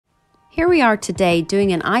Here we are today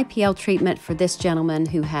doing an IPL treatment for this gentleman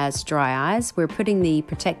who has dry eyes. We're putting the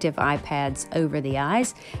protective eye pads over the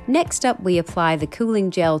eyes. Next up, we apply the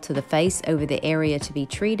cooling gel to the face over the area to be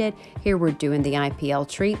treated. Here we're doing the IPL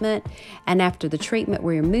treatment. And after the treatment,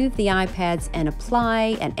 we remove the eye pads and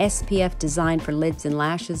apply an SPF designed for lids and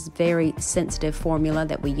lashes, very sensitive formula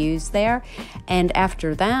that we use there. And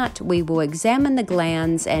after that, we will examine the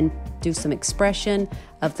glands and do some expression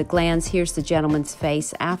of the glands. Here's the gentleman's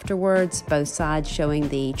face afterwards, both sides showing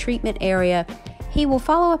the treatment area. He will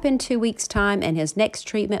follow up in 2 weeks' time, and his next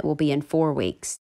treatment will be in 4 weeks.